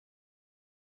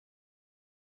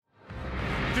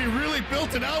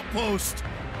built an outpost!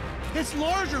 It's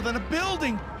larger than a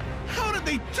building! How did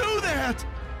they do that?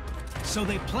 So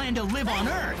they plan to live on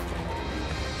Earth.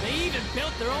 They even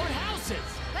built their own houses!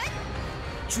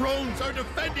 Drones are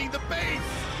defending the base!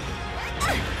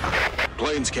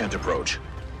 Planes can't approach.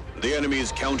 The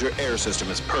enemy's counter-air system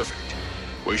is perfect.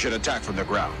 We should attack from the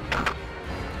ground.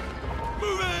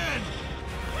 Move in!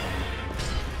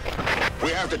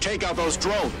 We have to take out those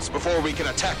drones before we can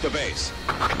attack the base.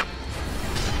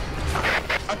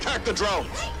 Attack the drones!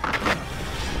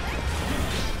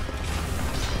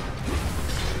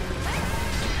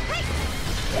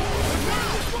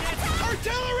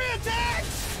 Artillery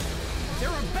attacks! There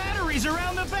are batteries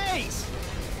around the base!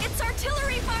 It's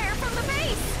artillery fire from the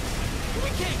base! We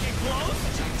can't get close!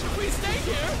 If we stay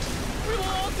here, we will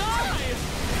all die!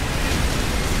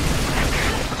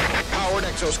 Powered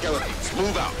exoskeletons,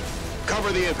 move out.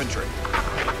 Cover the infantry.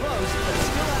 Close, but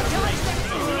still out of range.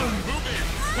 Move in!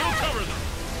 We'll cover them!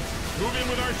 Move in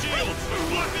with our shields!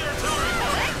 Block the artillery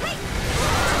fire!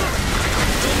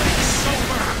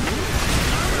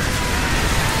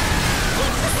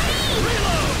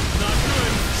 Reload! Not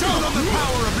good! Show them the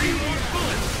power of reload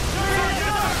bullets!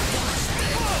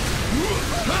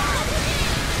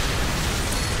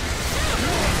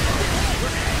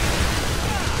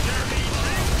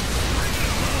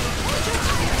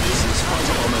 This is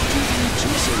Fighter Bomber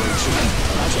ED202.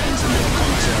 About to enter the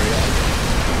combat area.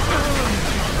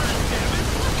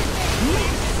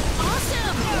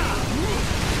 Awesome!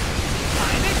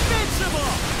 I'm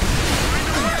invincible!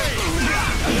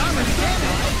 The armored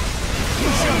cannon! You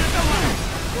showed the light!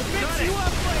 We'll fix you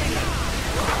up later!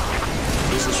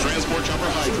 This is Transport Chopper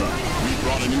Hydra. We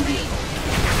brought a new vehicle.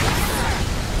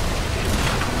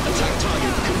 Attack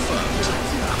target confirmed.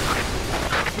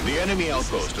 The enemy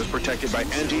outpost is protected by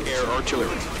anti-air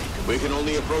artillery. We can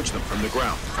only approach them from the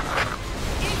ground.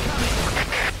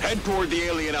 Head toward the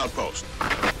alien outpost.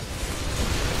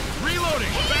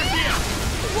 Reloading! Back me up!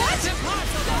 What?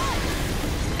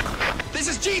 This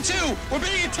is G2! We're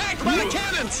being attacked by the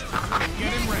cannons!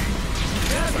 Get in range!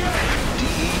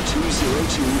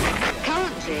 DE202.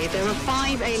 Currently, there are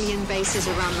 5 alien bases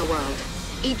around the world.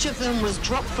 Each of them was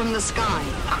dropped from the sky.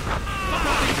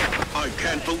 I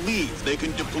can't believe they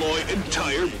can deploy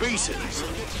entire bases.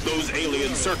 Those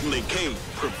aliens certainly came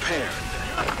prepared.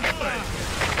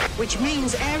 Which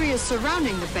means areas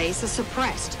surrounding the base are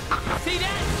suppressed. See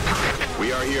that?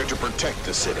 We are here to protect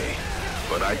the city,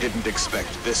 but I didn't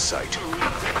expect this sight.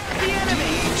 The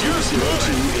enemy!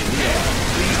 DE202 in the air.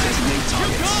 Please designate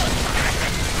targets.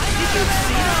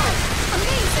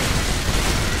 Amazing!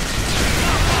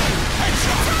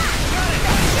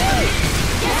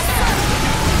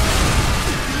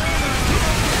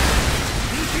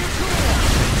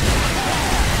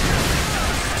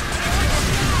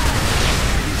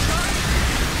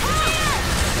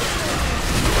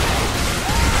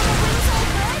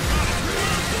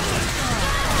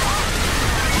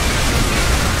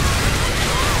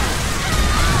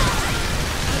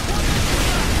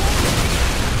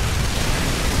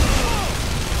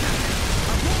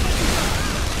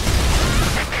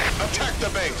 Attack the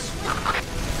base!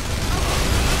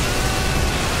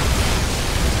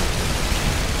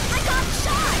 I got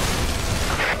shot!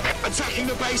 Attacking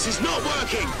the base is not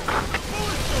working!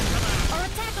 Our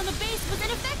attack on the base was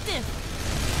ineffective!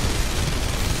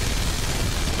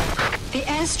 The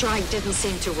airstrike didn't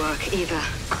seem to work either.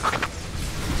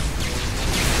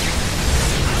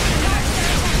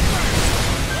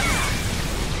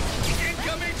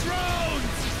 Incoming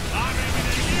drones! I'm aiming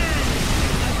at you!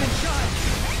 I've been shot!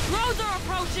 Drones are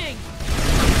approaching!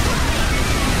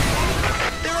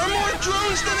 There are more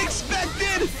drones than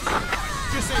expected!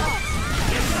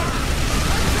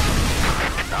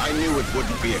 I knew it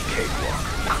wouldn't be a cakewalk.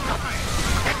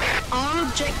 Our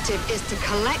objective is to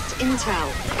collect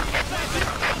intel.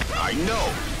 I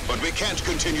know, but we can't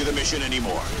continue the mission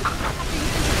anymore.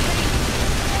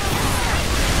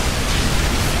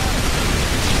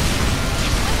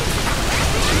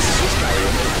 This is just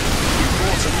barrier mode. We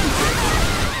brought a new vehicle.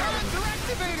 They're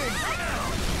activating!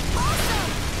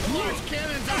 Launch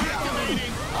cannons are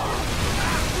activating!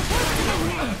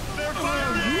 They're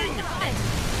firing! Got it!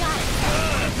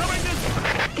 Coming this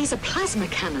way! These are plasma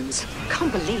cannons.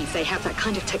 Can't believe they have that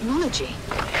kind of technology.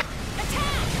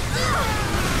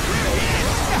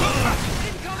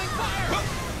 Incoming fire!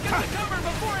 Get to cover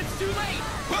before it's too late!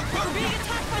 We're being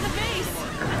attacked by the base!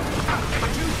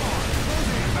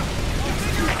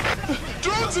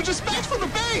 Drones are dispatched from the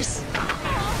base!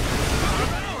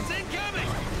 Drones incoming!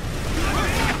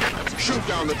 Shoot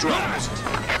down the drones!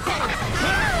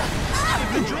 If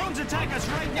the drones attack us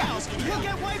right now, we'll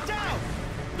get wiped out!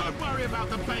 Don't worry about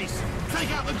the base. Take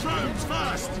out the drones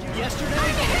first. Yesterday?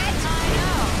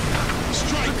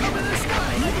 Strike! Up in the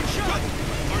sky! Make it shot!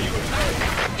 Are you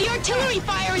attacked? The artillery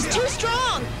fire is too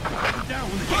strong! Down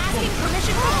with the Asking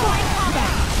permission for flying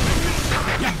combat!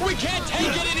 We can't take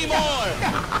it anymore!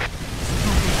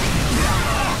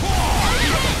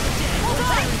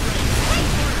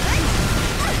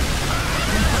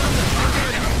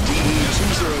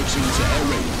 DE-202 to Air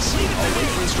Raiders.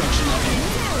 Await instruction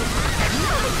ahead.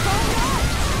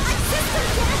 System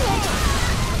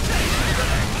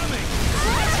damage!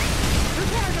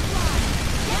 Prepare to fly!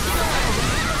 Yes, sir!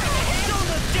 Don't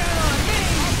look down on me!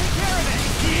 I'll take care of it!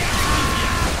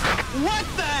 What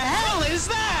the hell is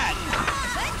that?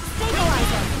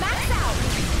 Stabilizer, max out!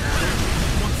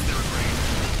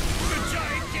 The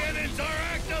giant cannons are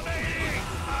activating!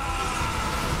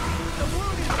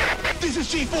 This is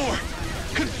G4.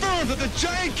 Confirm that the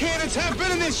giant cannons have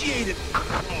been initiated.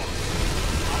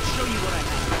 I'll show you what I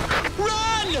have.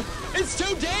 Run! It's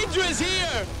too dangerous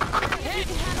here! You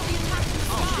can handle the attack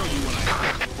from the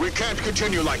sky. We can't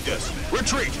continue like this.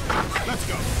 Retreat. Let's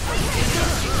go.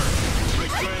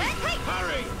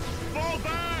 Hurry! Fall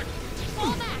back!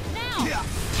 Fall back, now!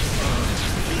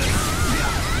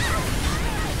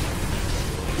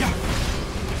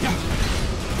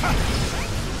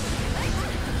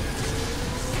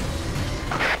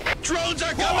 Drones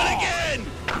are coming again!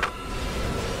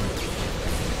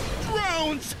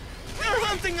 drones! They're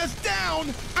hunting us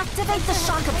down! Activate the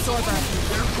shock absorber.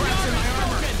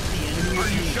 Are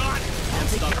you shot?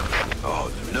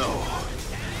 Oh no.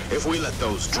 If we let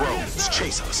those drones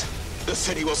chase us, the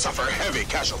city will suffer heavy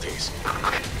casualties.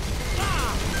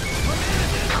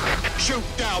 Shoot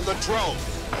down the drone!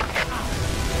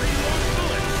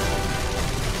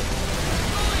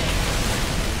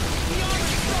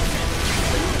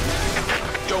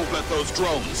 Don't let those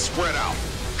drones spread out.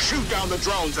 Shoot down the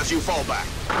drones as you fall back.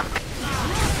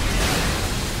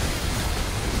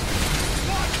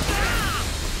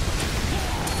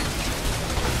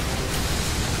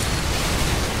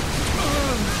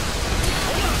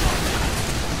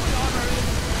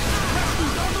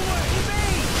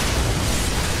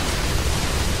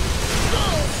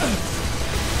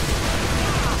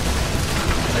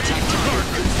 Attack target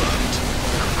confirmed.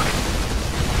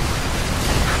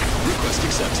 Request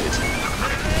accepted.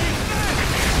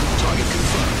 Target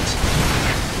confirmed.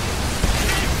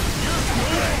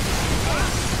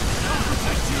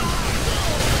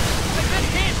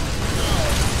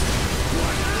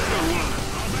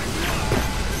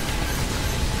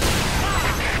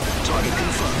 Target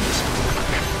confirmed.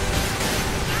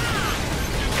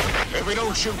 If we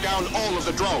don't shoot down all of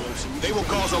the drones, they will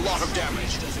cause a lot of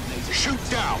damage. Shoot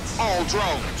down all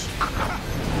drones.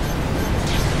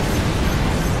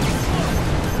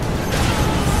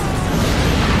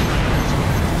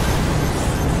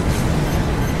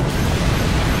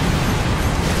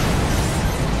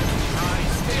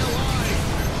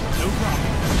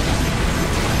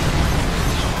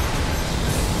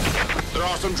 There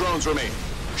are some drones remaining.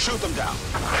 Shoot them down.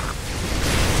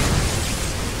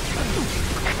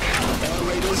 Air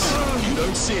Raiders, you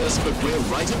don't see us, but we're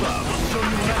right above.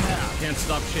 Can't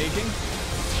stop shaking?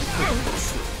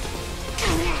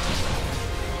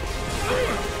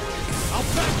 I'll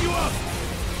back you up!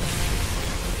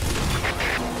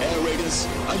 Air Raiders,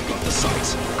 I've got the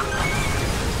sight.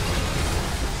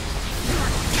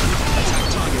 Attack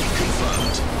target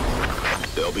confirmed.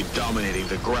 They'll be dominating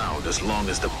the ground as long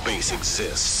as the base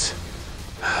exists.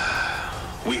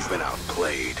 We've been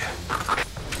outplayed.